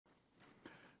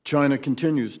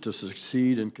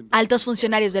Altos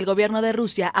funcionarios del gobierno de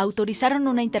Rusia autorizaron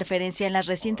una interferencia en las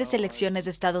recientes elecciones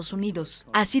de Estados Unidos.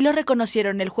 Así lo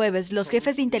reconocieron el jueves los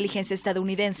jefes de inteligencia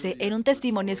estadounidense en un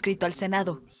testimonio escrito al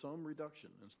Senado.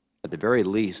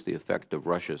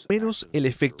 Menos el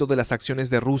efecto de las acciones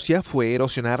de Rusia fue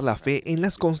erosionar la fe en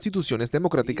las constituciones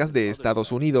democráticas de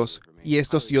Estados Unidos. Y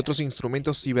estos y otros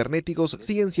instrumentos cibernéticos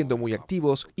siguen siendo muy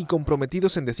activos y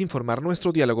comprometidos en desinformar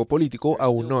nuestro diálogo político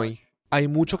aún hoy. Hay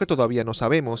mucho que todavía no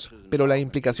sabemos, pero la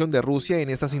implicación de Rusia en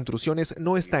estas intrusiones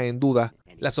no está en duda.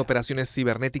 Las operaciones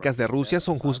cibernéticas de Rusia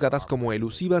son juzgadas como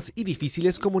elusivas y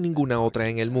difíciles como ninguna otra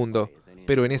en el mundo.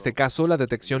 Pero en este caso, la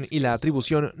detección y la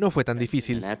atribución no fue tan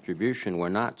difícil.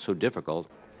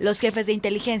 Los jefes de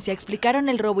inteligencia explicaron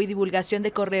el robo y divulgación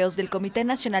de correos del Comité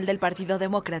Nacional del Partido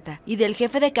Demócrata y del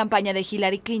jefe de campaña de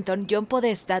Hillary Clinton, John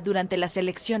Podesta, durante las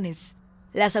elecciones.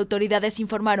 Las autoridades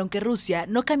informaron que Rusia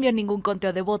no cambió ningún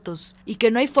conteo de votos y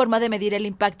que no hay forma de medir el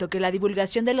impacto que la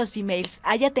divulgación de los emails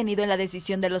haya tenido en la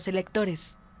decisión de los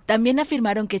electores. También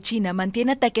afirmaron que China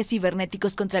mantiene ataques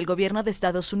cibernéticos contra el gobierno de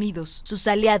Estados Unidos, sus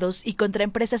aliados y contra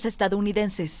empresas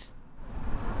estadounidenses.